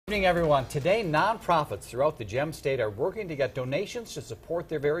Good evening, everyone. Today, nonprofits throughout the Gem State are working to get donations to support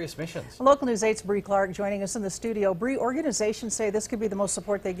their various missions. Local News 8's Bree Clark joining us in the studio. Bree, organizations say this could be the most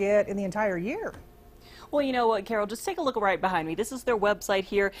support they get in the entire year. Well, you know what, Carol, just take a look right behind me. This is their website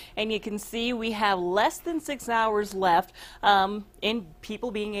here, and you can see we have less than 6 hours left in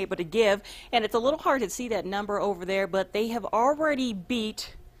people being able to give. And it's a little hard to see that number over there, but they have already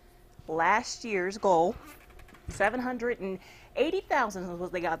beat last year's goal. 780,000 is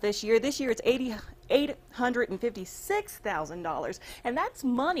what they got this year. This year it's $856,000, and that's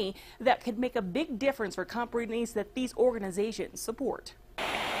money that could make a big difference for companies that these organizations support.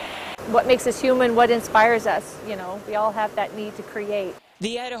 What makes us human, what inspires us, you know, we all have that need to create.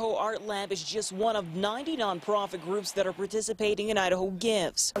 The Idaho Art Lab is just one of 90 nonprofit groups that are participating in Idaho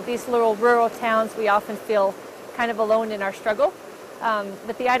Gives. These little rural towns, we often feel kind of alone in our struggle.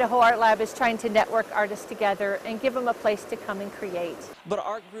 But the Idaho Art Lab is trying to network artists together and give them a place to come and create. But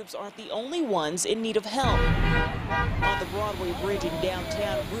art groups aren't the only ones in need of help. On the Broadway Bridge in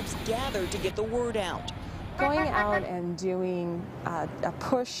downtown, groups gather to get the word out. Going out and doing a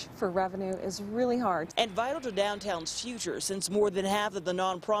push for revenue is really hard. And vital to downtown's future, since more than half of the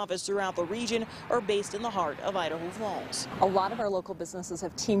nonprofits throughout the region are based in the heart of Idaho Falls. A lot of our local businesses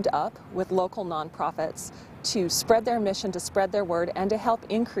have teamed up with local nonprofits to spread their mission, to spread their word, and to help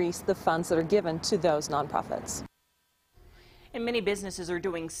increase the funds that are given to those nonprofits. And many businesses are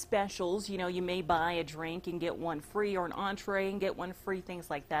doing specials. You know, you may buy a drink and get one free, or an entree and get one free, things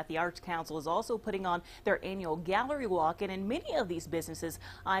like that. The Arts Council is also putting on their annual gallery walk, and in many of these businesses,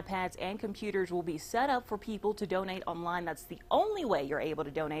 iPads and computers will be set up for people to donate online. That's the only way you're able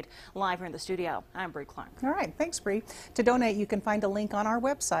to donate. Live here in the studio, I'm Bree Clark. All right, thanks, Bree. To donate, you can find a link on our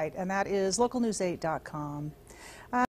website, and that is localnews8.com.